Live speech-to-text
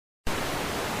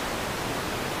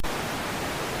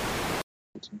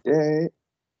Today,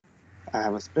 I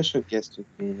have a special guest with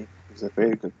me who's a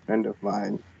very good friend of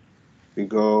mine. We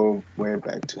go way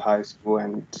back to high school,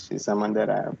 and he's someone that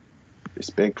I have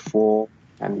respect for,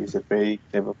 and he's a very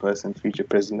clever person, future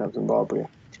president of Zimbabwe.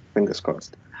 Fingers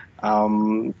crossed.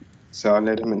 Um, so I'll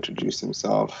let him introduce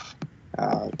himself.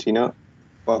 Tino,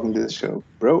 welcome to the show,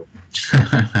 bro.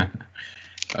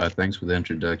 Thanks for the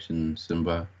introduction,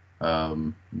 Simba.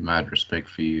 Mad respect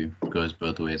for you. Goes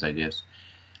both ways, I guess.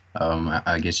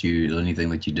 I guess the only thing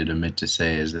that you did omit to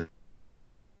say is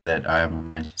that I am a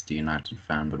Manchester United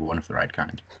fan, but one of the right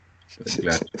kind. So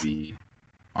glad to be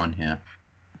on here.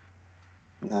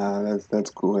 Nah, that's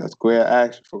cool. That's cool. Yeah, I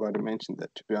actually forgot to mention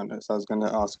that. To be honest, I was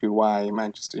gonna ask you why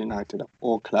Manchester United of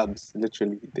all clubs.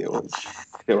 Literally, there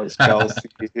was Chelsea,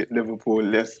 Liverpool,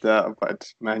 Leicester,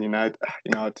 but Man United.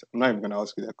 You know what? I'm not even gonna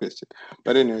ask you that question.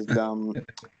 But anyways,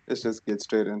 let's just get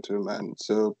straight into it, man.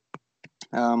 So,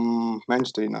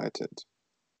 Manchester United.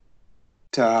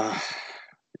 Uh,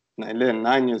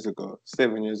 9 years ago,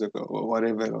 7 years ago, or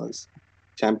whatever it was,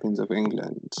 champions of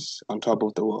England, on top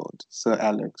of the world. Sir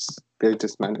Alex,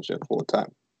 greatest manager of all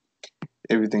time.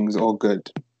 Everything's all good.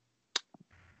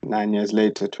 9 years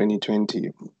later,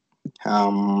 2020,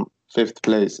 fifth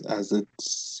place as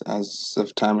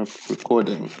of time of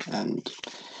recording, and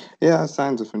yeah,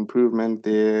 signs of improvement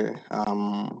there.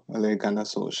 Ole Gunnar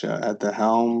Solskjaer at the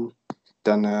helm,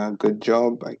 done a good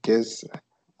job, I guess.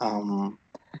 Um,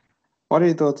 what are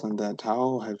your thoughts on that?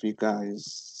 How have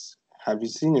you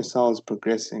seen yourselves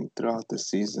progressing throughout the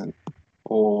season,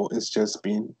 or it's just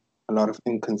been a lot of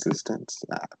inconsistency?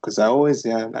 Because I always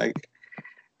hear like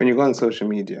when you go on social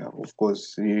media, of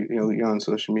course, you're on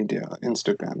social media,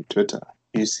 Instagram, Twitter,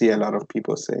 you see a lot of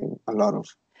people saying a lot of,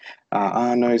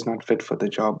 no, he's not fit for the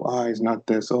job. Oh, he's not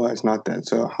this. Oh, he's not that.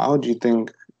 So, how do you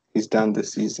think he's done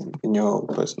this season, in your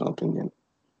personal opinion?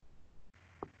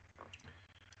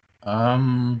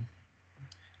 Um,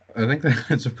 I think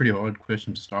that's a pretty hard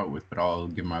question to start with, but I'll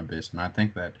give my best. And I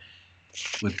think that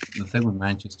with the thing with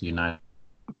Manchester United,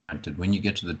 when you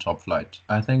get to the top flight,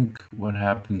 I think what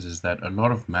happens is that a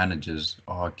lot of managers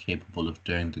are capable of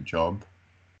doing the job,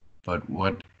 but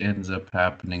what ends up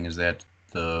happening is that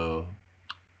the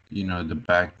the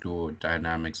backdoor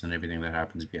dynamics and everything that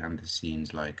happens behind the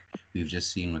scenes, like we've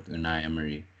just seen with Unai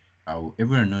Emery.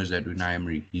 Everyone knows that Unai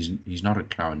Emery, he's not a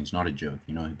clown, he's not a joke.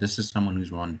 This is someone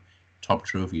who's won top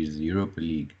trophies, the Europa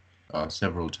League,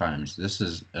 several times. This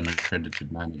is an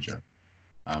accredited manager.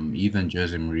 Even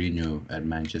Jose Mourinho at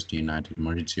Manchester United,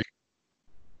 Maurizio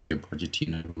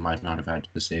Pochettino might not have had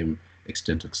the same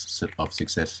extent of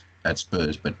success at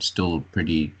Spurs, but still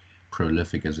pretty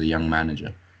prolific as a young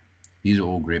manager. These are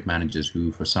all great managers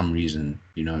who, for some reason,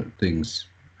 things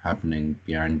happening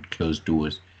behind closed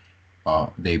doors,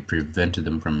 they prevented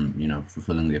them from,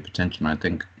 fulfilling their potential. And I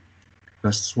think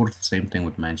that's sort of the same thing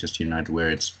with Manchester United,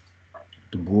 where it's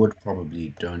the board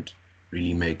probably don't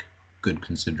really make good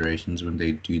considerations when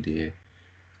they do their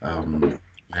um,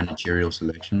 managerial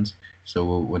selections.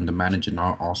 So when the manager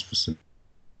now asks for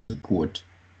support,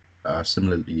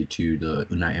 similarly to the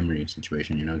Unai Emery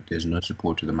situation, there's no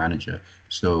support to the manager.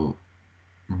 So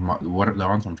what the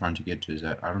answer I'm trying to get to is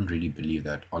that I don't really believe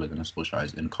that Ole Gunnar Solskjaer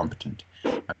is incompetent.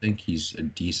 I think he's a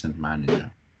decent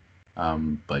manager,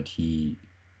 but he's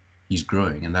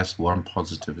growing, and that's one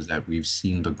positive is that we've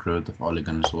seen the growth of Ole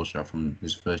Gunnar Solskjaer from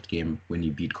his first game when he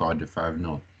beat Cardiff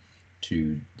 5-0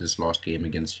 to this last game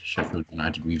against Sheffield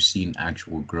United. We've seen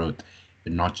actual growth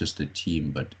in not just the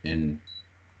team, but in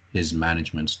his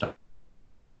management style,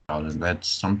 and that's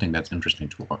something that's interesting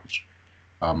to watch.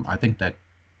 I think that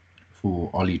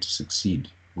for Ollie to succeed,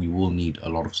 we will need a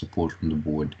lot of support from the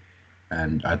board.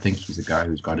 And I think he's a guy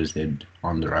who's got his head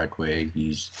on the right way.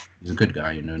 He's a good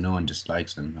guy, no one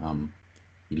dislikes him.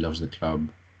 He loves the club,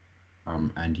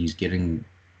 and he's beginning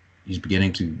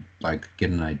to like get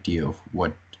an idea of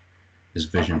what his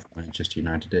vision for Manchester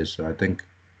United is. So I think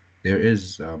there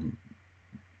is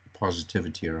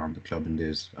positivity around the club and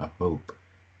there's a hope,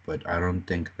 but I don't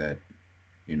think that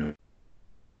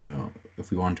if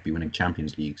we want to be winning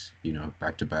Champions Leagues,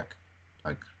 back to back,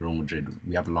 like Real Madrid,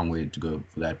 we have a long way to go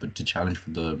for that. But to challenge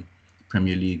for the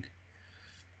Premier League,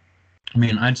 I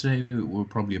mean, I'd say we're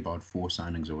probably about four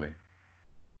signings away.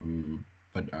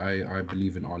 But I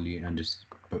believe in Ollie and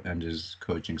his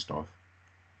coaching staff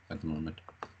at the moment.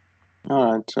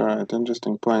 All right,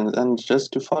 interesting point. And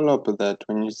just to follow up with that,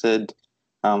 when you said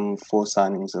four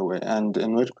signings away, and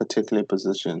in which particular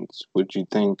positions would you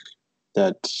think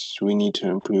that we need to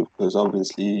improve? Because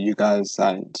obviously you guys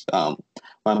signed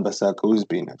Wan-Bissaka, who's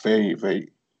been a very, very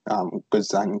good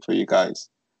signing for you guys.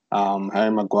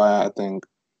 Harry Maguire, I think,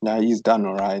 yeah, he's done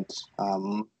all right.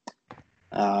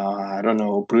 I don't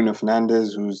know, Bruno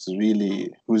Fernandes,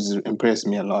 who's impressed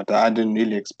me a lot. I didn't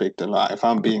really expect a lot. If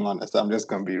I'm being honest, I'm just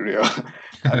gonna be real.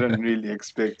 I didn't really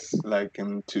expect like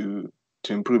him to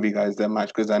improve you guys that much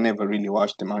because I never really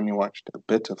watched him. I only watched a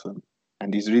bit of him,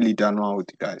 and he's really done well with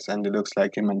you guys. And it looks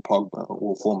like him and Pogba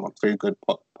will form a very good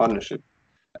partnership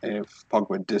if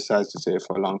Pogba decides to stay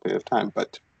for a long period of time.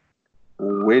 But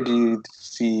where do you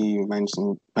see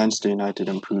Manchester United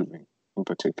improving in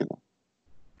particular?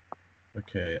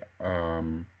 Okay.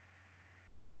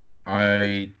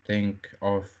 I think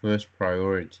our first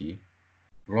priority.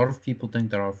 A lot of people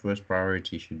think that our first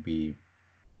priority should be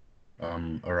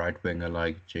a right winger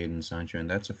like Jadon Sancho, and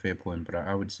that's a fair point. But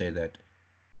I would say that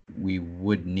we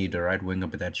would need a right winger,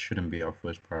 but that shouldn't be our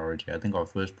first priority. I think our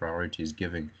first priority is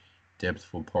giving depth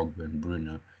for Pogba and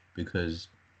Bruno because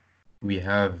we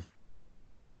have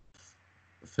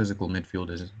physical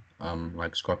midfielders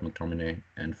like Scott McTominay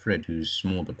and Fred, who's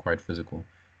small but quite physical,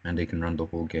 and they can run the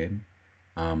whole game,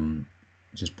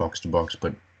 just box to box.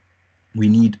 But we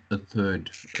need at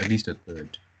least a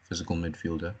third physical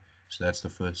midfielder. So that's the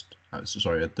first. A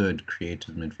third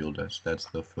creative midfielder. So that's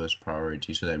the first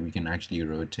priority, so that we can actually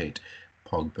rotate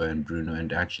Pogba and Bruno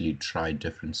and actually try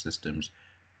different systems.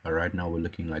 Right now, we're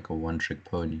looking like a one-trick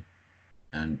pony,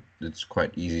 and it's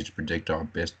quite easy to predict our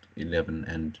best 11.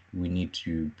 And we need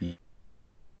to be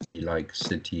like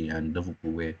City and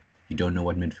Liverpool, where you don't know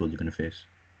what midfield you're going to face,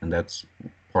 and that's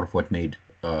part of what made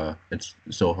it's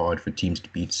so hard for teams to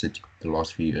beat City the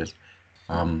last few years.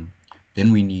 Then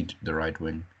we need the right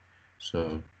wing.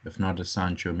 So if not a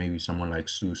Sancho, maybe someone like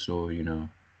Suso, a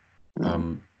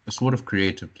sort of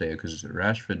creative player, because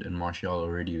Rashford and Martial are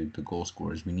already the goal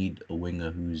scorers. We need a winger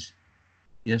who's,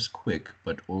 yes, quick,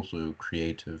 but also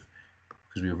creative,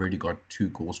 because we've already got two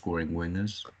goal scoring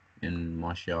wingers in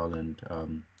Martial and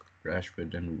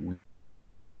Rashford, and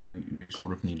we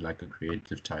sort of need like a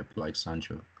creative type like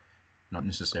Sancho, not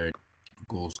necessarily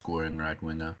goal scoring right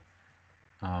winger.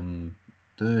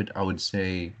 Third, I would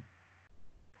say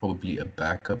probably a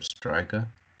backup striker,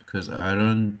 because I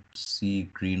don't see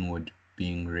Greenwood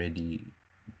being ready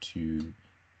to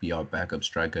be our backup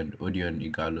striker, and Odion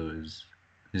Igalo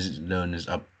his loan is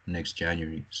up next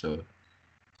January, so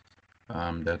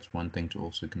that's one thing to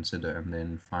also consider. And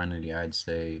then finally, I'd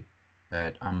say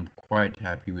that I'm quite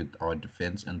happy with our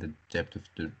defense and the depth of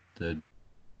the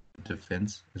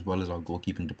defense, as well as our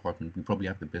goalkeeping department. We probably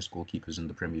have the best goalkeepers in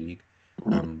the Premier League.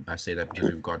 I say that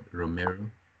because we've got Romero,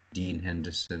 Dean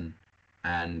Henderson,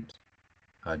 and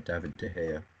David De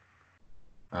Gea.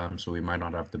 So we might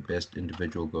not have the best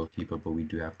individual goalkeeper, but we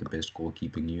do have the best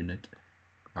goalkeeping unit.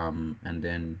 And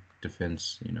then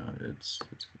defense, it's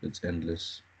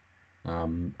endless.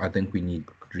 I think we need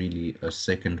really a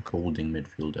second holding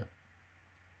midfielder,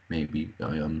 maybe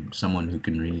someone who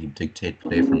can really dictate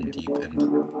play from deep and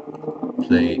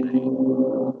play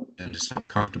and is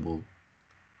comfortable.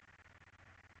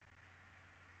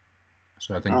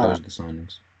 So I think those are the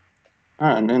signings.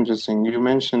 And interesting. You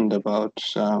mentioned about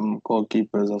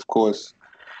goalkeepers, of course.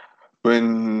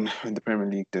 When the Premier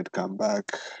League did come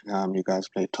back, you guys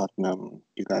played Tottenham.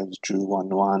 You guys drew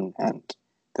 1-1, and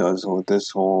there was this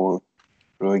whole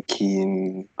Roy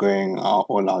Keane going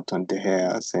all out on De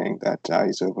Gea, saying that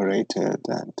he's overrated,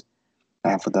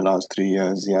 and for the last 3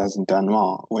 years he hasn't done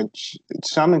well. Which, to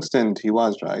some extent, he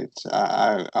was right.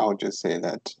 I would just say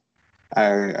that I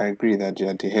agree that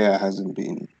De Gea hasn't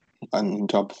been in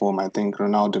top form. I think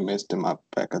Ronaldo messed him up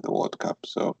back at the World Cup,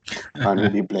 so can't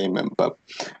really blame him. But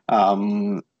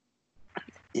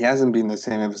he hasn't been the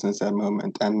same ever since that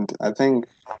moment. And I think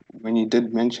when you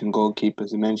did mention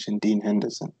goalkeepers, you mentioned Dean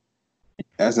Henderson.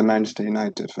 As a Manchester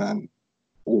United fan,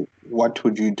 what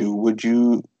would you do? Would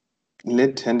you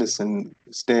let Henderson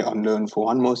stay on loan for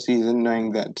one more season,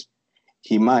 knowing that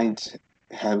he might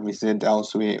have his head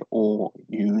elsewhere, or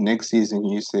next season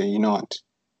you say, you know what,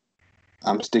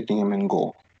 I'm sticking him in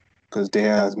goal because De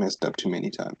Gea has messed up too many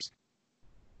times?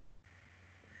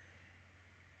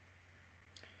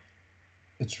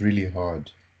 It's really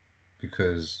hard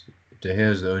because De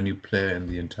Gea is the only player in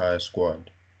the entire squad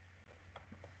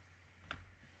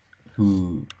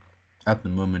who, at the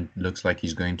moment, looks like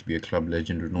he's going to be a club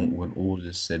legend when all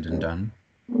is said and done.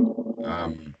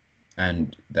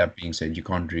 And that being said, you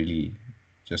can't really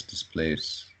just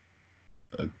displace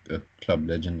a club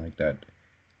legend like that.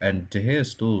 And De Gea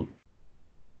is still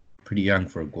pretty young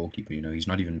for a goalkeeper. He's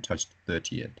not even touched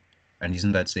 30 yet, and he's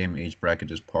in that same age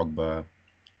bracket as Pogba,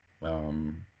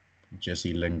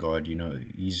 Jesse Lingard.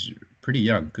 He's pretty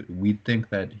young. We think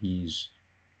that he's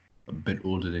a bit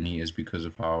older than he is because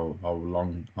of how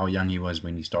young he was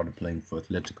when he started playing for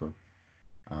Atletico,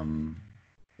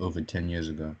 over 10 years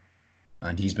ago.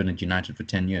 and he's been at United for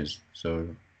 10 years. So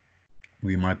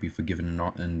we might be forgiven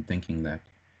not in thinking that.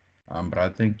 But I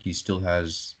think he still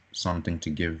has something to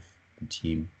give the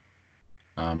team.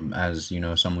 As you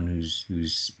know, someone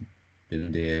who's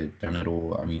been there, done it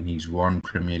all. I mean, he's won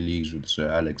Premier Leagues with Sir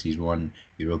Alex. He's won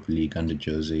Europa League under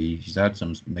Jose. He's had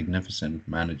some magnificent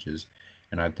managers,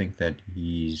 and I think that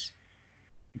he's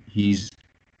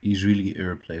really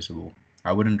irreplaceable.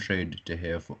 I wouldn't trade De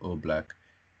Gea for Oblak,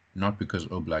 not because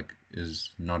Oblak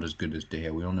is not as good as De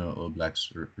Gea. We all know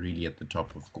Oblak's really at the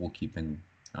top of goalkeeping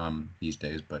these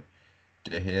days, but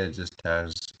De Gea just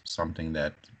has something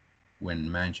that when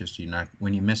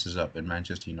he messes up, and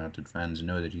Manchester United fans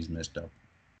know that he's messed up,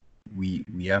 we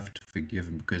have to forgive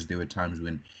him, because there were times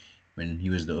when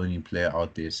he was the only player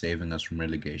out there saving us from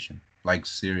relegation. Like,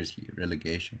 seriously,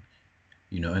 relegation.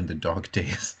 In the dark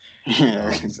days. Yeah,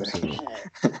 exactly.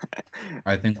 So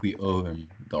I think we owe him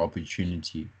the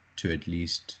opportunity to at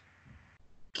least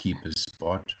keep his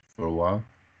spot for a while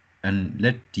and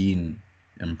let Dean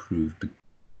improve,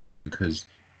 because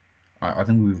I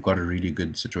think we've got a really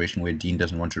good situation where Dean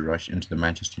doesn't want to rush into the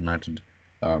Manchester United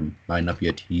lineup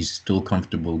yet. He's still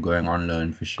comfortable going on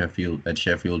loan for Sheffield.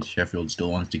 Sheffield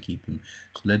still wants to keep him.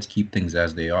 So let's keep things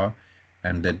as they are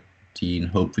and let Dean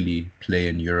hopefully play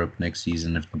in Europe next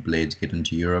season if the Blades get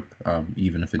into Europe,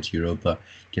 even if it's Europa,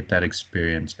 get that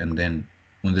experience. And then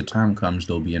when the time comes,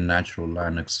 there'll be a natural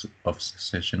line of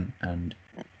succession, and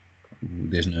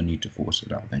there's no need to force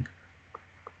it, I think.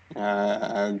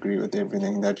 I agree with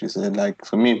everything that you said. Like,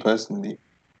 for me personally,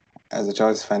 as a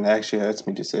Chelsea fan, it actually hurts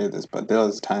me to say this, but there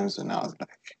was times when I was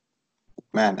like,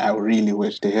 man, I really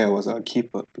wish De Gea was our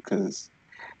keeper, because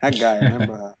that guy, I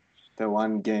remember the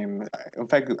one game, in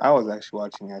fact, I was actually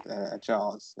watching at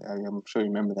Charles. I'm sure you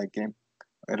remember that game.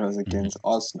 It was against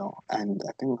Arsenal, and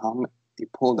I think he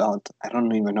pulled out, I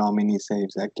don't even know how many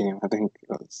saves that game. I think it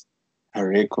was a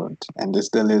record, and there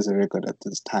still is a record at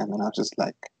this time, and I was just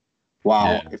like,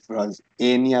 wow, yeah. If it was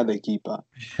any other keeper,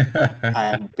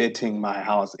 I am betting my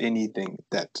house anything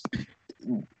that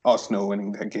Arsenal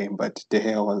winning that game, but De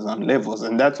Gea was on levels.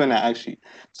 And that's when I actually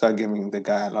started giving the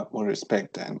guy a lot more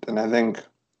respect. And I think,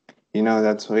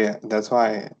 that's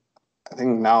why I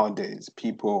think nowadays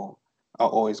people are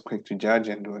always quick to judge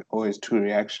and always too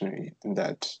reactionary, in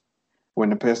that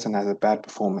when a person has a bad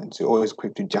performance, you're always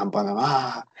quick to jump on them.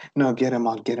 No, get him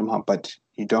out. But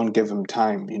you don't give him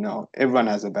time. Everyone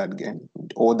has a bad game.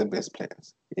 All the best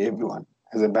players, everyone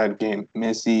has a bad game.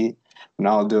 Messi,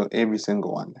 Ronaldo, every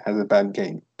single one has a bad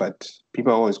game. But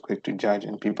people are always quick to judge,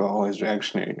 and people are always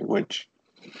reactionary, which,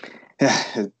 yeah,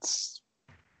 it's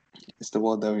the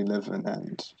world that we live in,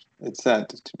 and it's sad,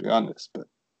 to be honest. But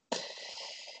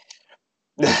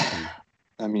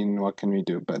I mean, what can we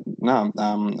do? But no,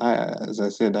 as I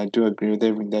said, I do agree with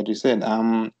everything that you said.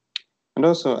 And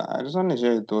also, I just want to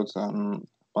share your thoughts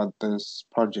about this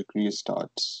Project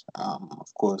Restart.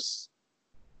 Of course,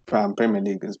 Premier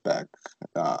League is back.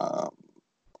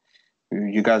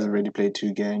 You guys already played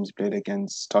 2 games. You played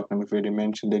against Tottenham, we've already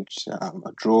mentioned it. A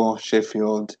draw,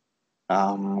 Sheffield.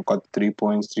 Got 3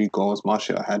 points, 3 goals,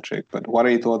 Martial a hat-trick. But what are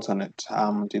your thoughts on it?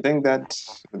 Do you think that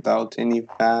without any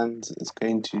fans, it's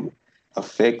going to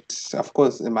affect? Of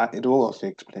course, it will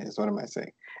affect players. What am I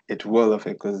saying? It will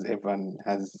affect, because everyone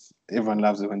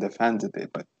loves it when the fans are there.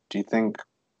 But do you think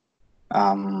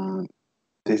what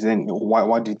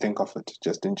do you think of it,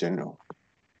 just in general?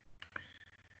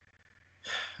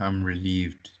 I'm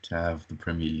relieved to have the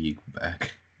Premier League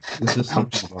back. This is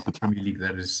something about the Premier League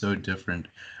that is so different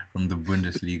from the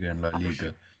Bundesliga and La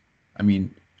Liga. I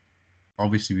mean,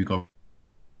 obviously we got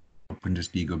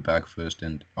Bundesliga back first,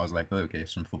 and I was like, oh, okay,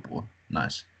 some football,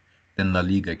 nice. Then La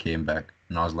Liga came back,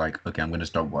 and I was like, okay, I'm going to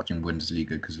stop watching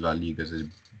Bundesliga, because La Liga is a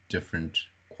different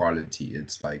quality.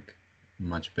 It's like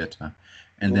much better.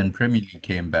 And then Premier League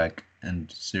came back,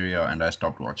 and Serie A, and I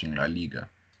stopped watching La Liga.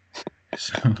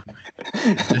 So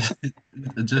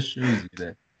it just shows you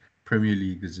that Premier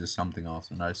League is just something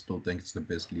else, and I still think it's the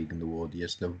best league in the world.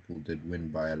 Yes, Liverpool did win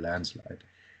by a landslide,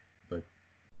 but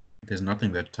there's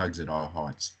nothing that tugs at our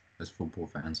hearts as football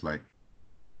fans like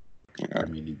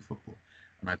Premier League football.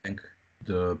 And I think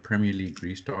the Premier League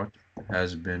restart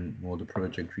the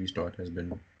Project Restart has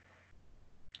been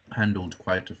handled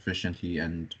quite efficiently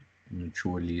and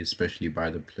maturely, especially by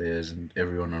the players and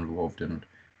everyone involved in it.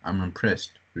 I'm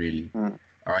impressed, really.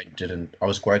 I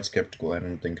was quite skeptical. I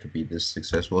didn't think it would be this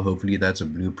successful. Hopefully that's a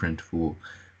blueprint for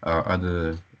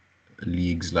other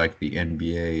leagues like the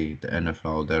NBA, the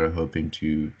NFL, that are hoping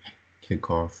to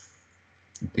kick off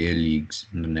their leagues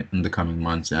in the coming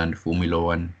months, and Formula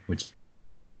One, which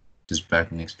is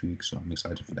back next week. So I'm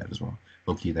excited for that as well.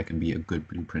 Hopefully that can be a good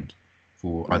blueprint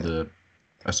for other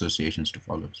associations to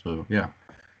follow. So yeah,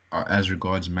 as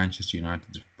regards Manchester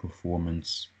United's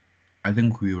performance, I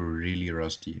think we were really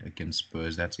rusty against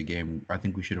Spurs. That's a game I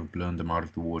think we should have blown them out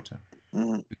of the water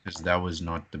Mm, because that was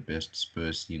not the best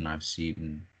Spurs team I've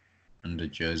seen under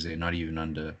Jose, not even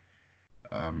under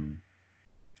um,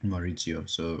 Maurizio.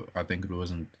 So I think it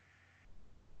wasn't.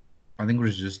 I think it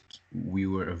was just we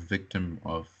were a victim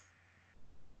of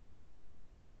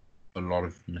a lot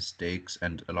of mistakes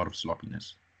and a lot of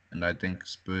sloppiness. And I think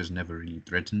Spurs never really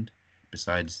threatened,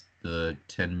 besides the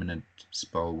 10-minute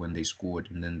spell when they scored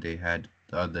and then they had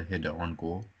the other header on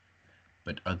goal.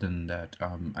 But other than that,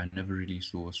 I never really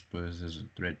saw Spurs as a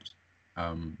threat.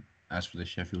 As for the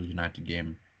Sheffield United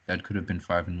game, that could have been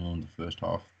 5-0 in the first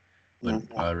half. But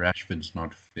mm, Rashford's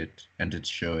not fit, and it's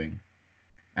showing.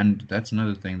 And that's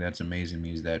another thing that's amazing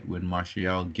me is that when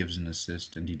Martial gives an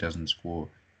assist and he doesn't score,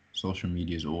 social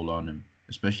media is all on him,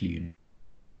 especially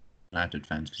United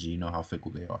fans because you know how fickle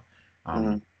they are.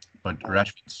 mm. But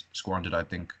Rashford squandered, I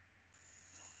think,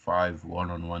 5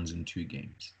 1-on-1s in 2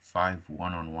 games. 5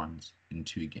 1-on-1s in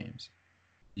 2 games.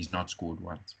 He's not scored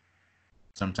once.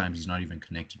 Sometimes he's not even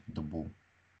connected with the ball.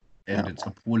 And Yeah. it's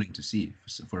appalling to see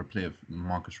for a player of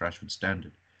Marcus Rashford's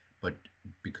standard. But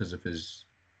because of his,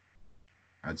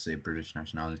 I'd say, British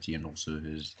nationality and also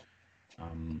his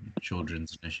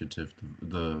children's initiative,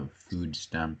 the food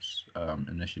stamps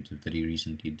initiative that he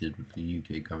recently did with the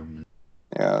UK government,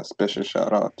 Yeah, special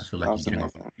shout out. I feel That like he's was getting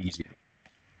off amazing. easier.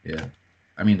 Yeah.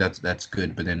 I mean that's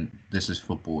good, but then this is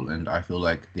football, and I feel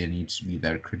like there needs to be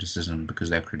that criticism because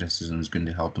that criticism is going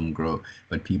to help him grow.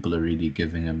 But people are really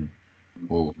giving him,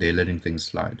 or they're letting things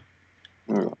slide.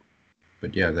 Yeah.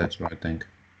 But yeah, that's what I think.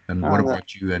 And what No,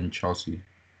 about you and Chelsea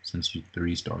since the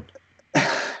restart?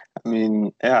 I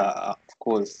mean, yeah, of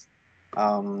course.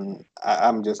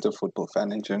 I'm just a football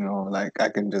fan in general. Like, I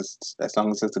can just, as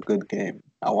long as it's a good game,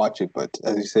 I watch it. But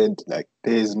as you said, like,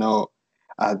 there is no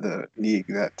other league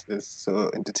that is so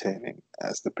entertaining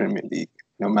as the Premier League.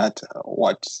 No matter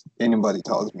what anybody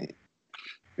tells me,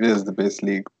 it is the best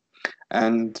league.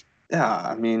 And yeah,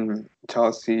 I mean,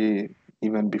 Chelsea,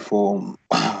 even before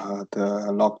the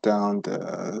lockdown,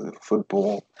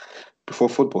 before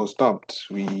football stopped,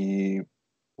 we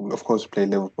of course played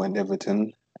Liverpool and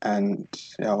Everton, and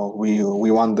we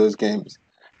won those games.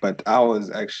 But I was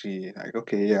actually like,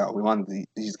 okay, yeah, we won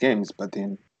these games, but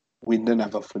then we didn't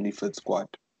have a fully fit squad,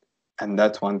 and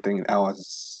that's one thing that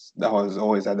was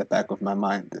always at the back of my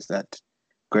mind is that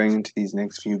going into these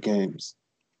next few games,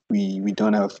 we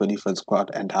don't have a fully fit squad,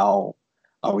 and how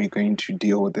are we going to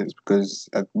deal with this? Because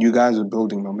you guys are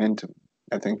building momentum.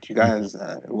 I think you Mhm. guys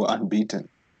were unbeaten,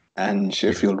 and Yeah.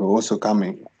 Sheffield were also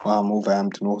coming.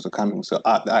 Wolverhampton were also coming. So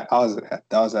that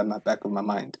was at my back of my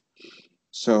mind.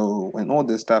 So when all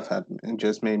this stuff happened, it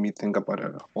just made me think about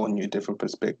a whole new different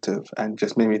perspective, and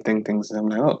just made me think things. I'm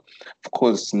like, oh, of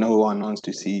course, no one wants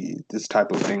to see this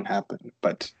type of thing happen.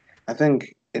 But I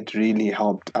think it really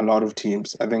helped a lot of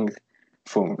teams. I think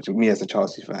for me as a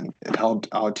Chelsea fan, it helped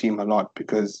our team a lot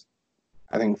because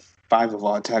I think five of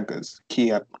our attackers,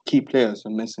 key players,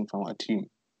 were missing from our team.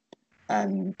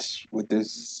 And with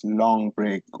this long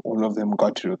break, all of them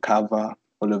got to recover,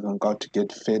 all of them got to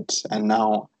get fit. And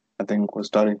now I think we're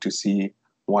starting to see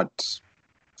what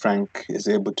Frank is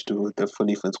able to do with the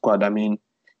fully fit squad. I mean,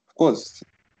 of course,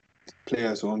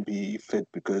 players won't be fit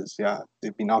because, yeah,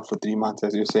 they've been out for 3 months,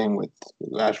 as you're saying with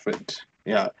Rashford.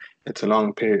 Yeah, it's a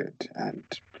long period, and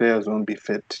players won't be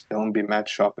fit. They won't be match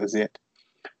sharp as yet.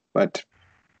 But,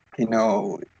 you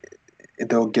know,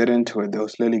 they'll get into it. They'll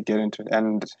slowly get into it.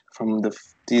 And from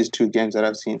these two games that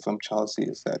I've seen from Chelsea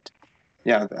is that,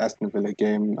 yeah, the Aston Villa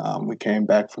game, we came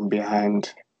back from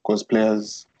behind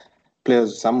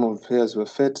because some of the players were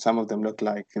fit. Some of them looked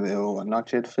like they were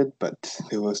not yet fit, but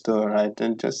they were still all right.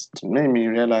 And just made me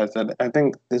realize that I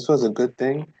think this was a good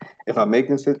thing. If I'm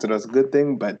making sense, it was a good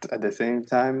thing. But at the same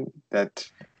time, that,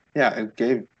 yeah, it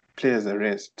gave players a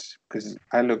rest because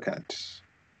I look at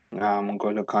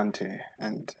N'Golo Kante,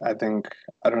 and I think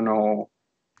I don't know.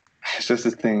 It's just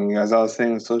this thing. As I was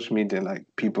saying, on social media, like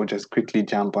people just quickly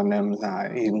jump on them.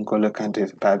 N'Golo Kante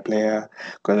is a bad player.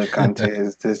 N'Golo Kante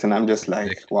is this, and I'm just like,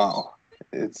 Correct. wow,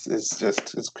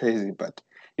 it's crazy. But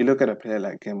you look at a player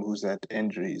like him who's had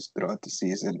injuries throughout the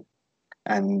season,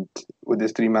 and with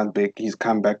this 3 month break, he's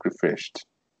come back refreshed.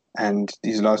 And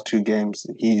these last two games,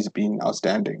 he's been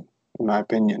outstanding, in my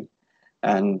opinion.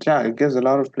 And yeah, it gives a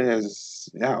lot of players,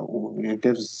 yeah, it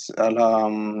gives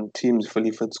teams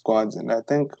fully fit squads, and I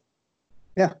think,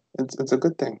 yeah, it's a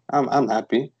good thing. I'm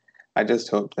happy. I just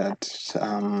hope that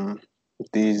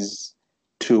these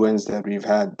 2 wins that we've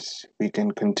had, we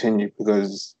can continue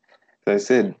because, as I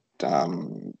said,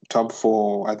 top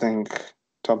four. I think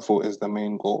top four is the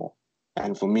main goal.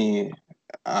 And for me,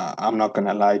 I'm not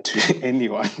gonna lie to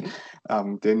anyone,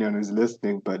 anyone who's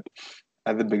listening, but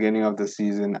at the beginning of the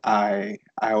season, I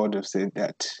would have said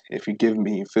that if you give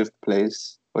me fifth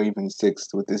place or even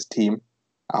sixth with this team,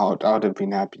 I would have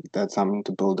been happy. That's something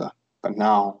to build up. But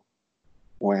now,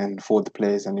 when fourth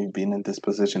place and we've been in this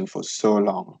position for so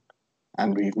long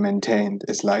and we've maintained,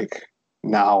 it's like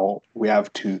now we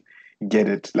have to get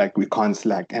it. Like we can't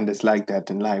slack, and it's like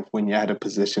that in life when you're at a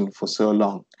position for so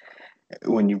long,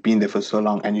 when you've been there for so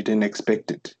long and you didn't expect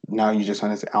it. Now you just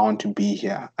want to say, I want to be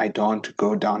here. I don't want to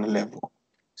go down a level.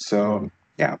 So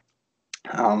yeah,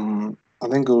 I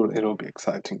think it'll be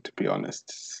exciting, to be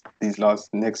honest. These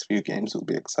next few games will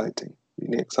be exciting,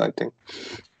 really exciting.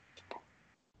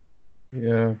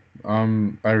 Yeah,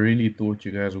 I really thought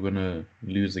you guys were gonna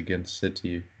lose against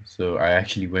City, so I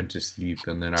actually went to sleep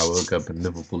and then I woke up and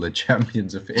Liverpool are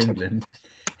champions of England,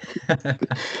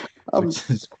 which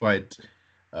is quite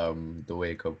the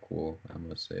wake-up call, I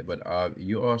must say. But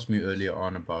you asked me earlier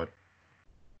on about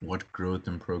what growth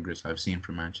and progress I've seen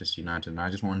from Manchester United, and I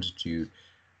just wanted to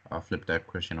flip that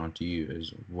question onto you: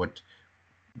 is what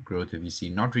growth have you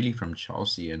seen? Not really from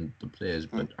Chelsea and the players,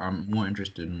 but I'm more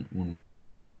interested in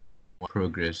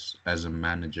progress as a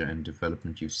manager and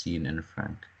development you've seen in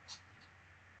Frank.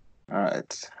 All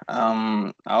right.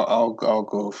 I'll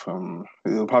go from.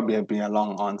 It'll probably be a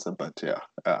long answer, but yeah.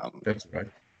 That's right.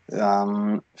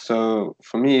 So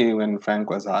for me, when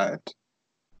Frank was hired,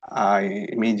 I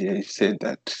immediately said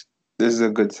that this is a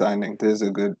good signing. This is a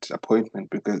good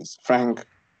appointment because Frank,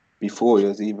 before he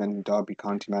was even Derby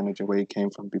County manager, where he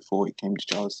came from before he came to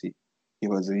Chelsea, he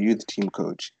was a youth team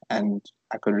coach, and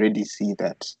I could already see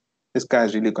that this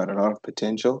guy's really got a lot of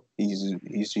potential. He's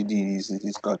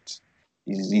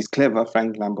clever.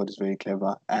 Frank Lampard is very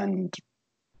clever, and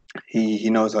he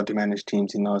knows how to manage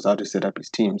teams. He knows how to set up his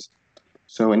teams.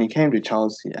 So when he came to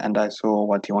Chelsea, and I saw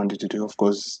what he wanted to do, of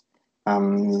course,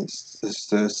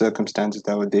 the circumstances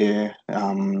that were there,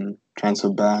 transfer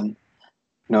ban,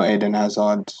 no Eden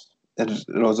Hazard, it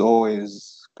was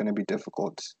always going to be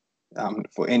difficult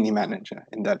for any manager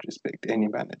in that respect, any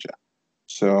manager.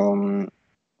 So,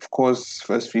 of course,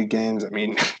 first few games, I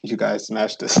mean, you guys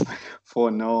smashed us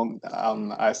 4-0.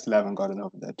 I still haven't gotten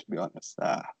over that, to be honest.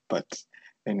 But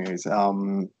anyways,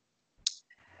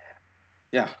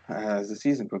 yeah, as the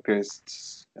season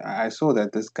progressed, I saw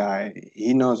that this guy,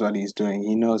 he knows what he's doing.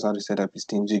 He knows how to set up his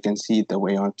teams. You can see it the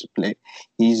way he wants to play.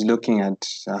 He's looking at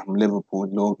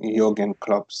Liverpool, Jurgen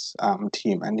Klopp's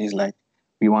team, and he's like,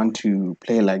 we want to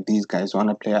play like these guys. We want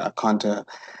to play a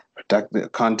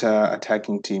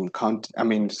counter-attacking team. I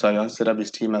want to set up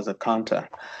his team as a counter,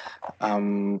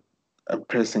 a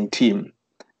pressing team.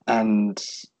 And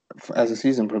as the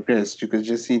season progressed, you could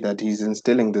just see that he's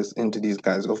instilling this into these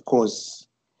guys. Of course,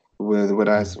 with what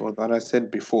I said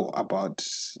before about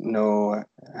not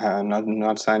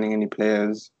signing any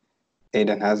players,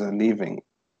 Eden Hazard leaving.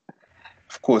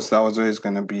 Of course, that was always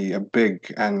going to be a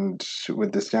big, and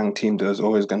with this young team, there was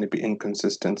always going to be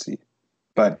inconsistency.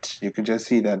 But you could just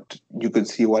see that you could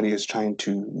see what he was trying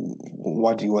to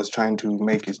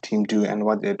make his team do, and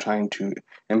what they're trying to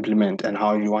implement, and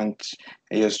how you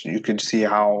could see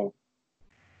how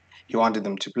he wanted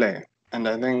them to play. And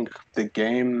I think the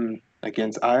game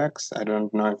against Ajax, I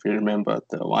don't know if you remember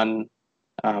the one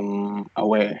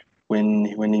away when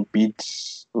we beat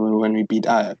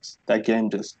Ajax. That game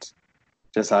just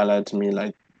highlighted to me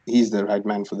like he's the right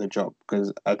man for the job,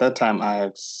 because at that time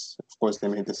Ajax, of course, they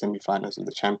made the semi-finals of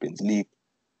the Champions League.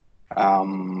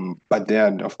 But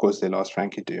then, of course, they lost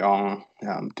Frankie de Jong,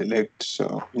 De Ligt,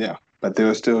 so yeah. But they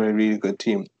were still a really good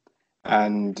team,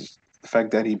 and the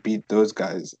fact that he beat those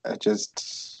guys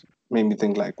just made me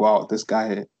think like, wow, this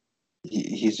guy,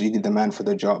 he's really the man for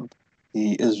the job.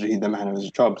 He is really the man of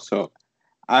his job. So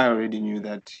I already knew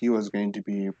that he was going to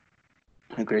be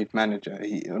a great manager.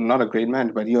 Not a great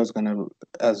manager, but he was going to,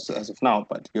 as of now,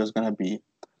 but he was going to be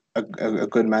a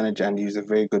good manager, and he's a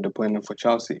very good appointment for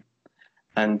Chelsea.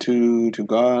 And to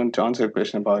go on to answer your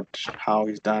question about how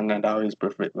he's done and how he's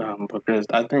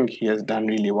progressed, I think he has done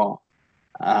really well.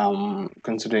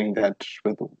 Considering that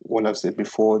with what I've said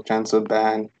before, transfer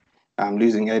ban,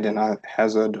 losing Eden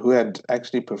Hazard, who had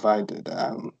actually provided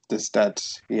the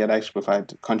stats, he had actually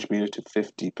contributed to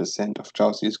 50% of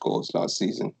Chelsea's goals last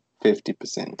season.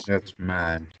 50%. That's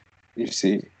mad. You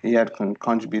see, he had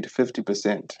contributed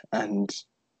 50%, and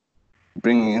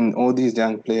bringing in all these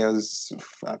young players,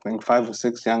 I think 5 or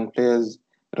 6 young players,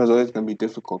 it was always going to be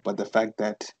difficult. But the fact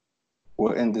that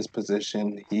we're in this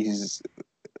position,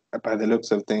 by the looks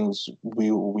of things,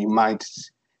 we might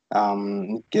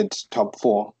get top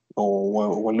 4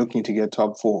 or were looking to get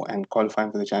top four and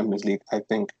qualifying for the Champions League, I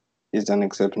think he's done an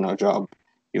exceptional job.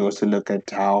 You also look at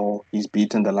how he's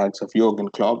beaten the likes of Jurgen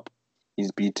Klopp.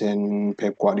 He's beaten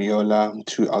Pep Guardiola,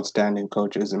 two outstanding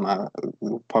coaches.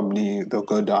 Probably they'll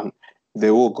go down. They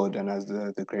will go down as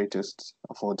the greatest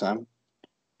of all time.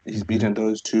 He's beaten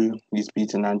those two. He's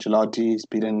beaten Ancelotti. He's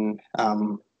beaten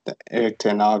the Erik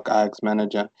ten Hag, Ajax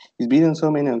manager. He's beaten so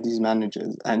many of these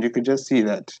managers, and you could just see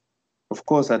that. Of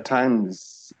course, at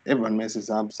times everyone messes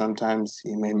up. Sometimes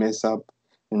he may mess up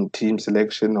in team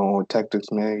selection or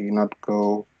tactics may not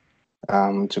go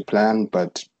to plan,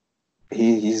 but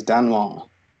he's done well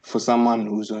for someone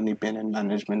who's only been in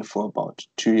management for about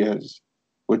 2 years,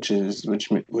 which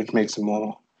makes him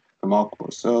more remarkable.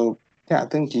 So yeah, I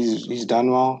think he's done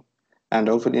well, and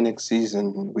hopefully next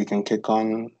season we can kick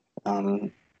on.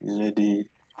 He's already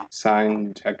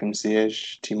signed Hakim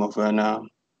Ziyech, Timo Werner.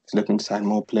 He's looking to sign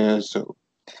more players, so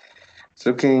it's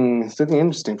looking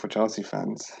interesting for Chelsea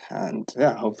fans. And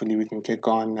yeah, hopefully we can kick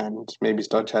on and maybe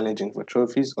start challenging for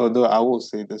trophies. Although I will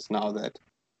say this now that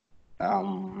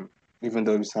even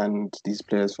though we signed these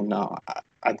players for now,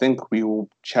 I think we will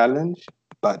challenge,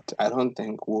 but I don't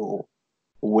think we'll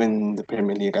win the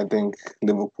Premier League. I think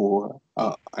Liverpool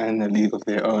are in a league of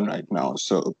their own right now.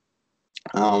 So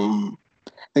I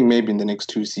think maybe in the next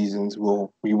 2 seasons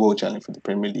we will challenge for the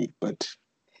Premier League. But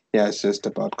yeah, it's just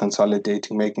about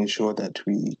consolidating, making sure that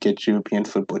we get European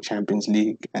Football Champions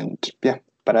League, and yeah.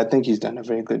 But I think he's done a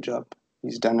very good job.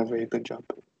 He's done a very good job.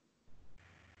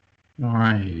 No,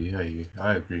 I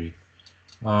agree.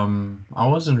 I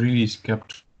wasn't really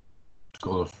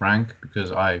skeptical of Frank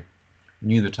because I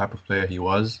knew the type of player he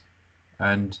was.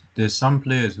 And there's some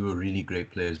players who are really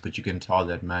great players, but you can tell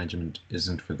that management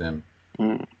isn't for them.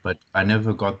 But I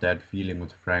never got that feeling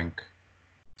with Frank,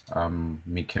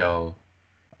 Mikel,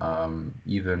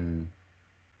 even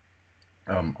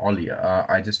Ollie.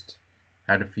 I just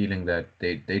had a feeling that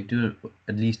they do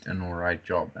at least an alright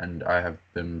job, and I have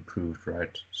been proved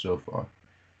right so far.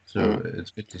 So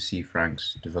it's good to see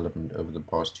Frank's development over the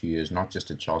past 2 years, not just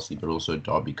at Chelsea, but also at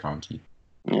Derby County.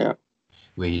 Yeah.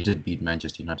 Where he did beat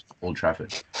Manchester United at Old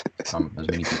Trafford. As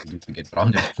many people do forget, but I'll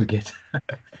never forget.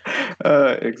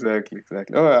 Exactly.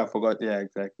 Oh, I forgot. Yeah,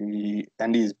 exactly.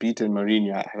 And he's beaten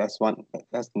Mourinho. That's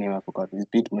the name I forgot. He's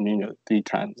beat Mourinho 3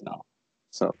 times now.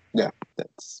 So yeah,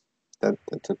 that's a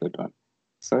good one.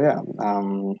 So yeah,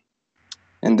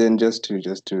 and then just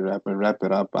to wrap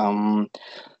it up.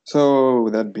 So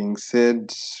with that being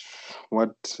said,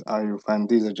 what are you find?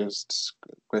 These are just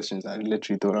questions I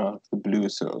literally thought out of the blue.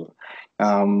 So,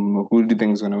 who do you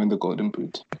think is going to win the Golden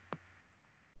Boot?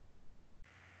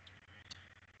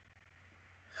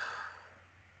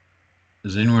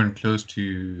 Is anyone close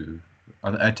to?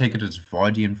 I take it as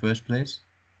Vardy in first place.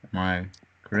 Am I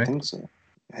correct? I think so.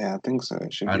 Yeah, I think so.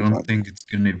 It should I be don't Vardy. think it's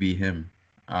going to be him.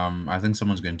 I think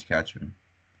someone's going to catch him.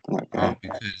 Okay.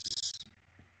 Because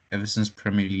ever since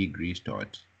Premier League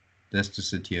restart, Leicester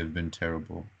City have been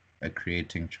terrible at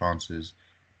creating chances,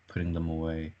 putting them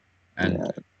away.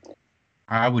 And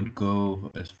I would go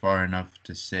as far enough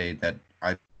to say that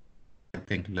I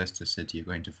think Leicester City are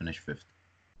going to finish 5th.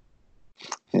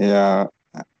 Yeah,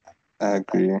 I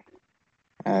agree.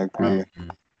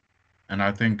 And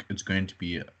I think it's going to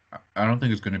be. I don't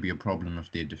think it's going to be a problem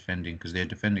if they're defending, because their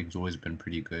defending has always been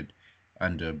pretty good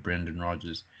under Brendan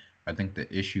Rodgers. I think the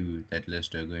issue that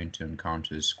Leicester are going to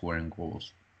encounter is scoring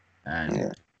goals.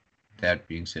 And that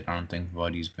being said, I don't think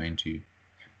Vardy's going to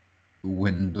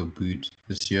win the boot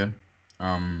this year.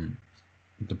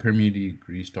 The Premier League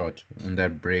restart and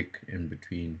that break in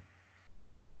between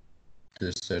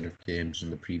this set of games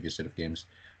and the previous set of games,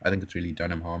 I think it's really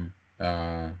done him harm.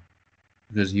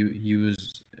 Because he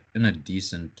was in a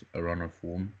decent run of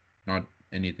form, not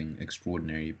anything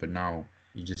extraordinary, but now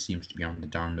he just seems to be on the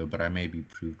down low. But I may be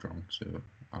proved wrong, so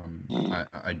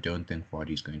I don't think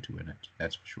Vardy's going to win it.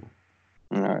 That's for sure.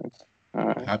 All right.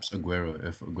 Perhaps Aguero,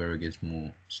 if Aguero gets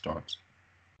more starts.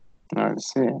 I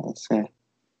see.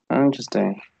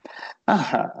 Interesting.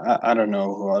 I don't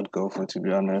know who I'd go for, to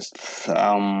be honest.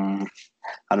 I'd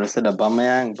have said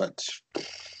Aubameyang, but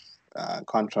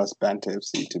can't trust Banta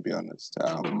FC, to be honest.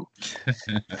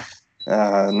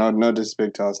 No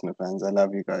disrespect to Arsenal fans. I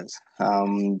love you guys.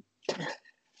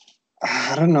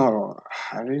 I don't know.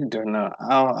 I really don't know.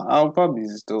 I'll probably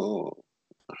still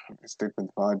stick with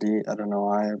Vardy. I don't know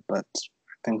why, but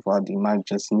I think Vardy might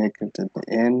just make it at the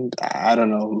end. I don't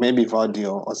know. Maybe Vardy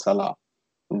or Salah.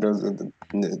 Those are the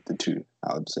two,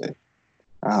 I would say.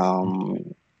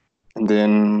 And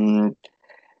then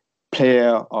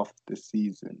player of the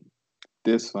season.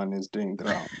 This one is doing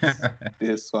the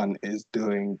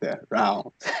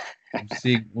rounds. I'm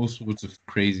seeing all sorts of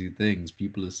crazy things.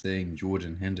 People are saying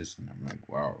Jordan Henderson. I'm like,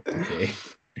 wow, okay.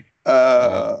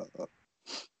 Uh,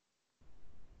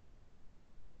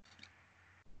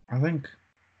 I think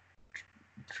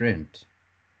Trent.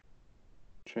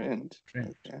 Trent.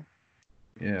 Trent. Okay.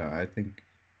 Yeah, I think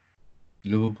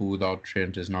Liverpool without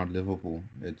Trent is not Liverpool.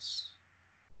 It's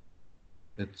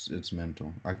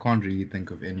mental. I can't really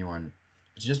think of anyone.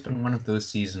 It's just been one of those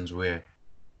seasons where,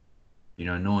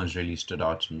 no one's really stood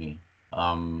out to me.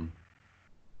 Um,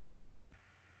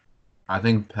 I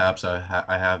think perhaps I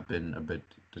have been a bit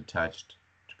detached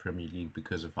to Premier League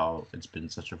because of how it's been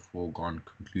such a foregone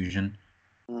conclusion.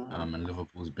 Mhm. And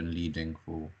Liverpool's been leading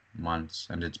for months,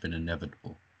 and it's been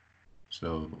inevitable.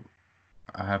 So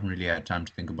I haven't really had time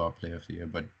to think about player of the year,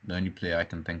 but the only player I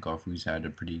can think of who's had a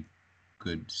pretty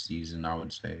good season, I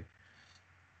would say,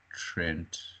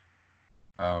 Trent.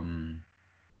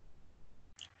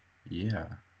 Yeah.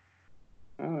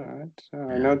 All right. I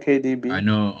Yeah. know KDB. I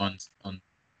know on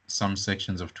some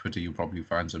sections of Twitter you probably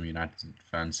find some United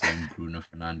fans saying Bruno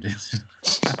Fernandes,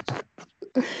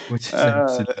 which is Uh,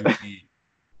 absolutely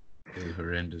a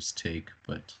horrendous take,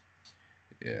 but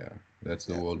yeah, that's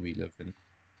the yeah, world we live in.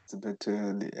 it's a bit too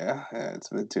early. Yeah,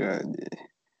 it's a bit too early. Yeah.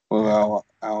 Well,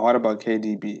 what about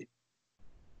KDB?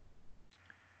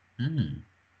 Hmm.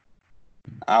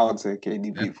 I would say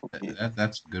KDB That, for me.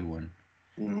 that's a good one.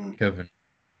 Mm, Kevin.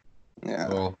 yeah,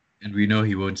 Well, and we know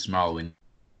he won't smile when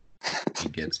he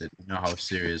gets it. We know how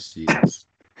serious he is.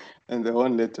 and they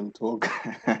won't let him talk.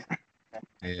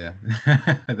 Yeah,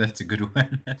 that's a good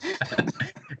one.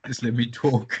 Just let me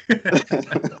talk.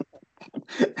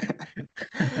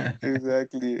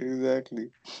 Exactly.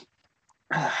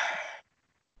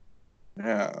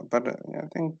 Yeah, but I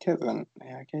think Kevin,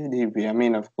 yeah, KDB. I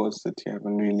mean, of course, City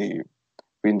haven't really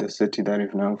been the City that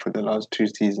we've known for the last 2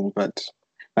 seasons, but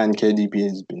man, KDB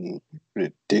has been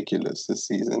ridiculous this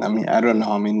season. I mean, I don't know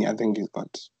how many. I think he's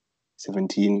got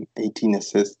 17, 18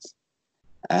 assists,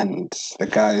 and the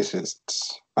guy is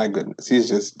just, my goodness, he's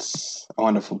just a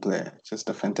wonderful player, just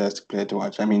a fantastic player to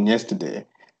watch. I mean, yesterday,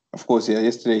 of course, yeah,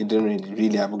 yesterday he didn't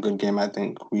really have a good game. I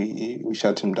think we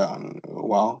shut him down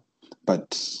well,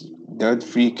 but that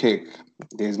free kick,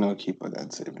 there's no keeper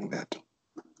that's saving that.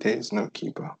 There's no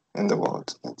keeper in the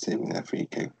world that's saving that free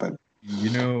kick. But You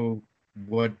know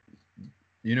what?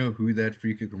 You know who that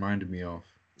free kick reminded me of?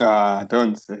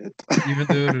 don't say it. Even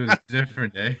though it was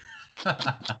different, eh?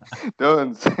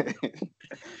 Don't say it.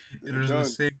 It was the Don't.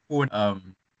 same point.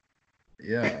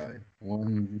 Yeah,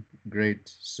 one great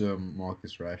Sir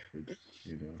Marcus Rashford.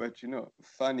 You know. But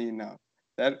funny enough,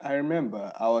 that I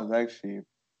remember I was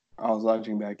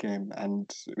watching that game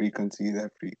and we conceded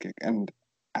that free kick. And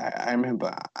I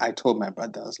remember I told my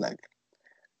brother, I was like,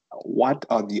 what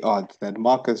are the odds that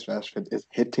Marcus Rashford is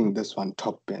hitting this one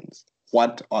top bins?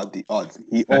 What are the odds?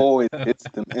 He always hits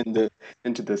them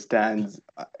into the stands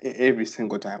every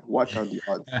single time. What are the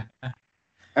odds?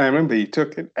 And I remember he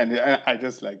took it, and I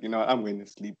just like, I'm going to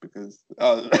sleep because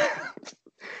that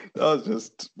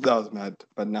was mad.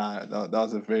 But nah, that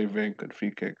was a very, very good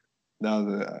free kick.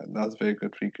 That was a very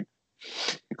good free kick.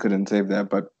 You couldn't save that,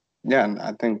 but yeah, and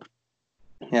I think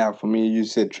yeah, for me, you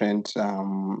said Trent.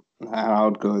 I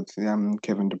would go with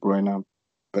Kevin De Bruyne,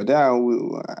 but yeah,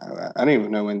 I don't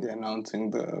even know when they're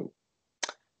announcing the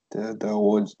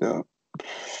awards.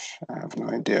 I have no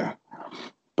idea,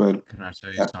 but Can I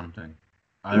tell you yeah. something?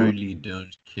 I Mm, really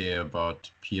don't care about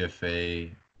PFA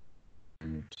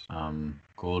and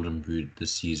Golden Boot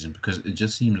this season because it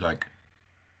just seems like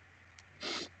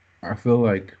I feel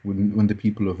like when the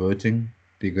people are voting,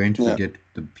 they're going to yeah. forget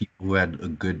the people who had a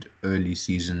good early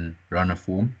season run of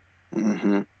form,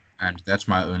 Hmm. and that's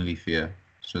my only fear.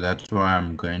 So that's why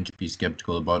I'm going to be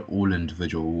skeptical about all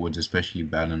individual awards, especially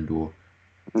Ballon d'Or.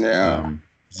 Yeah.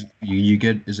 You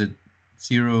get, is it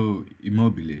Ciro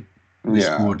Immobile, who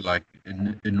Yeah. scored like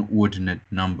an inordinate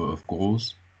number of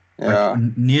goals, like Yeah.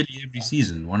 nearly every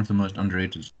season, one of the most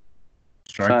underrated Fact.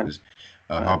 strikers.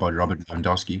 How Fact. about Robert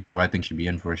Lewandowski, who I think should be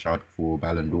in for a shout for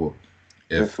Ballon d'Or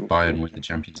if Definitely. Bayern win the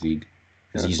Champions League,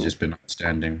 because he's Definitely. just been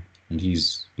outstanding and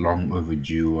he's long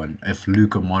overdue. And if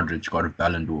Luka Modric got a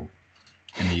Ballon d'Or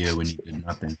in a year when he did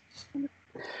nothing,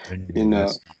 You know.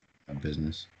 that's not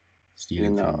business. You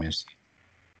Stealing from know. Messi.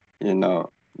 You know.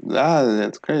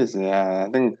 That's crazy. Yeah, I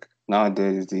think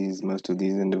nowadays most of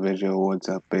these individual awards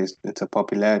are based. It's a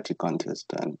popularity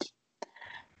contest, and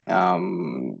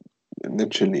Um,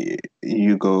 literally,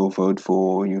 you go vote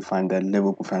for, you find that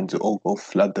Liverpool fans all go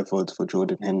flood the votes for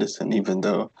Jordan Henderson, even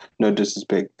though, no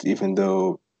disrespect, even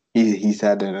though he's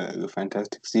had a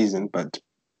fantastic season, but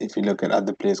if you look at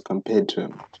other players compared to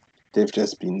him, they've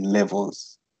just been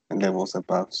levels and levels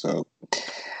above. So,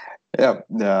 Yeah,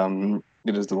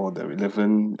 it is the world that we live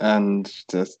in. And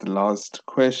just the last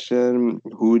question,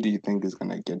 who do you think is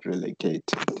going to get relegated?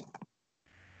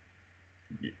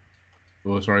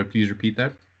 Oh, sorry, please repeat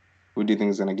that. Who do you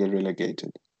think is going to get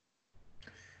relegated?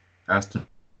 Aston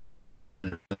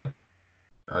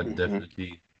Mhm.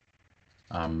 definitely.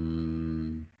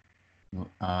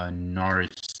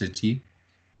 Norwich City,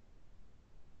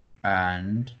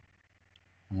 and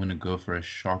I'm gonna go for a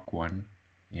shock one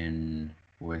in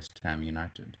West Ham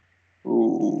United.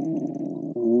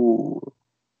 Ooh.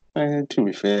 To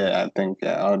be fair, I think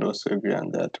I would also agree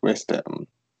on that. West Ham,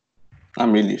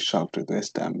 I'm really shocked with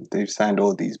West Ham. They've signed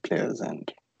all these players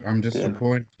and I'm they're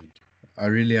disappointed. I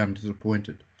really am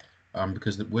disappointed.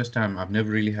 Because the West Ham, I've never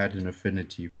really had an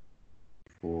affinity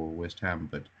for West Ham,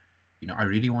 but I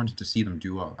really wanted to see them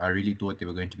do well. I really thought they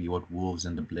were going to be what Wolves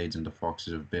and the Blades and the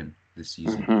Foxes have been this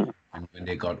season. Mhm. And when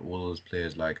they got all those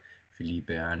players like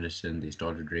Felipe Anderson, they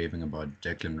started raving about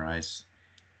Declan Rice,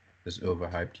 this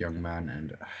overhyped young man,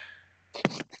 and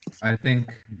I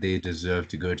think they deserve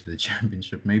to go to the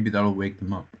championship. Maybe that'll wake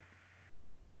them up.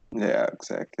 Yeah,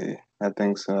 exactly. I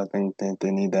think so. I think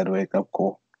they need that wake up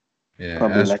call. Yeah,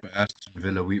 Probably as like for Aston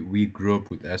Villa, we grew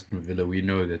up with Aston Villa. We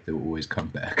know that they'll always come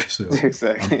back. So I'm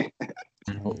exactly.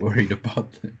 not worried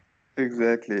about them.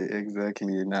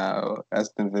 Exactly. Now,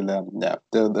 Aston Villa, yeah,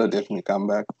 they'll definitely come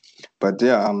back. But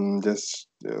yeah, just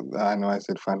I know I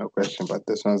said final question, but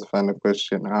this one's the final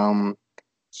question.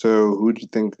 So who do you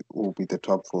think will be the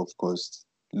top four? Of course,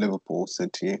 Liverpool,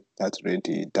 City, that's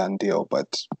already done deal.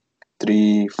 But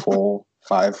 3, 4,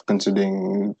 5,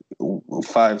 considering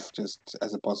 5 just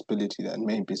as a possibility that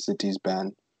maybe City's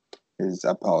ban is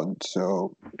upheld.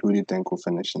 So who do you think will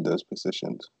finish in those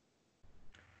positions?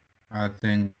 I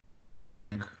think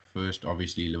first,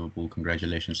 obviously, Liverpool.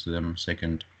 Congratulations to them.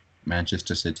 Second,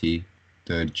 Manchester City.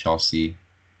 Third, Chelsea.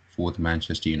 Fourth,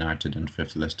 Manchester United, and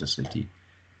fifth, Leicester City.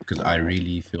 Because I Uh,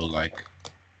 really feel like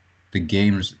the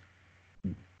games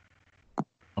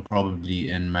are probably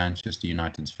in Manchester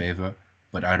United's favour,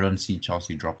 but I don't see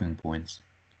Chelsea dropping points,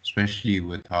 especially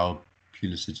with how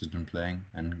Pulisic has been playing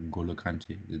and N'Golo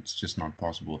Kante. It's just not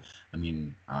possible. I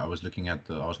mean, I was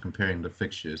comparing the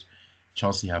fixtures.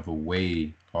 Chelsea have a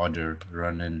way harder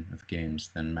run-in of games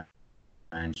than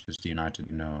Manchester United.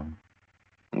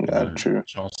 yeah, true.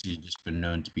 Chelsea just been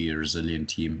known to be a resilient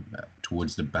team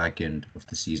towards the back end of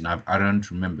the season. I don't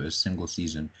remember a single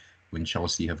season when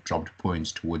Chelsea have dropped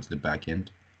points towards the back end.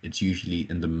 It's usually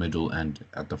in the middle and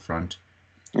at the front.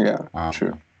 Yeah,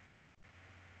 true. Um,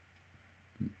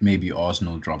 Maybe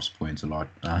Arsenal drops points a lot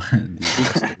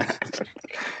these days.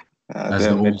 As the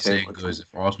They're old saying mid-table goes, team.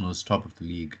 if Arsenal is top of the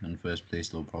league in first place,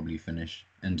 they'll probably finish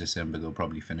in December. They'll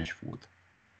probably finish fourth.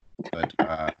 But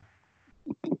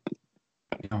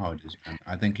you know how it is, man.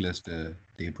 I think Leicester,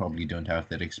 they probably don't have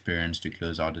that experience to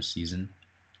close out a season.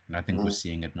 And I think we're Mm.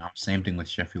 seeing it now. Same thing with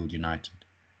Sheffield United.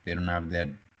 They don't have that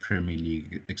Premier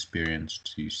League experience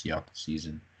to see out the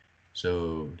season.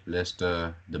 So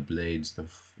Leicester, the Blades,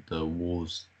 the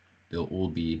Wolves, they'll all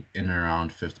be in and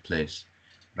around fifth place.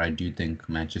 But I do think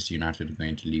Manchester United are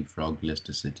going to leapfrog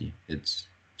Leicester City. It's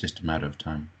just a matter of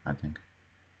time, I think.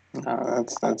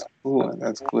 That's cool.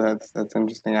 That's cool. That's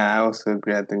interesting. I also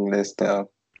agree. I think Leicester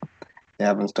they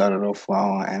haven't started off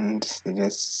well, and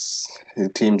the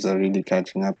teams are really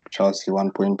catching up. Chelsea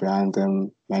 1 point behind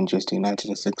them. Manchester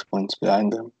United are 6 points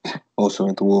behind them. Also,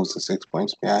 with Wolves are 6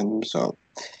 points behind them. So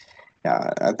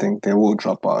yeah, I think they will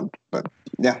drop out. But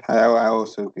yeah, I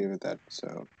also agree with that.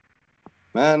 So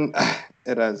man,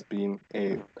 it has been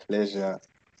a pleasure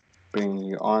bringing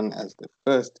you on as the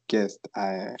first guest.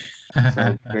 I am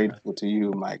so grateful to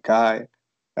you, my guy.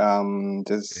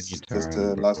 Just Anytime,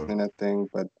 a last bro. minute thing,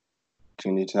 but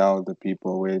can you tell the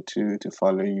people where to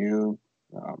follow you?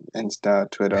 Insta,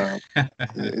 Twitter,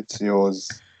 it's yours.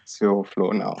 It's your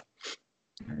floor now.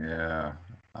 Yeah.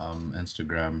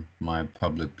 Instagram, my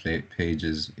public page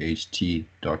is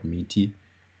ht.meaty,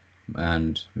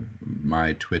 and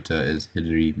my Twitter is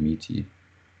Hillary Meaty.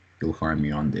 You'll find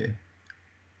me on there.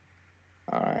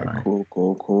 All right, Right.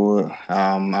 cool.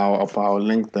 I'll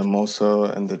link them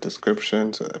also in the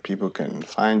description so that people can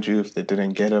find you if they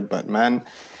didn't get it. But man,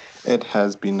 it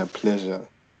has been a pleasure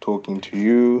talking to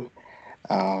you.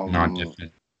 Not Um,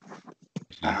 definitely.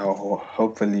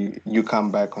 hopefully you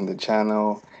come back on the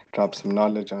channel, drop some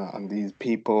knowledge on these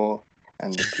people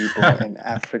and the people in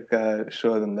Africa,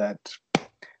 show them that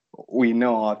we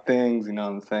know our things, you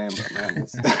know what I'm saying? But man,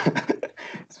 it's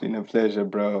it's been a pleasure,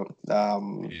 bro.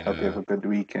 Hope you have Yeah. a good All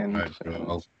weekend. right, bro.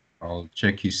 And I'll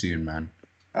check you soon, man.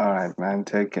 all right, man,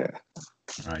 take care.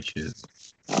 All right, cheers.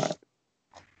 All right.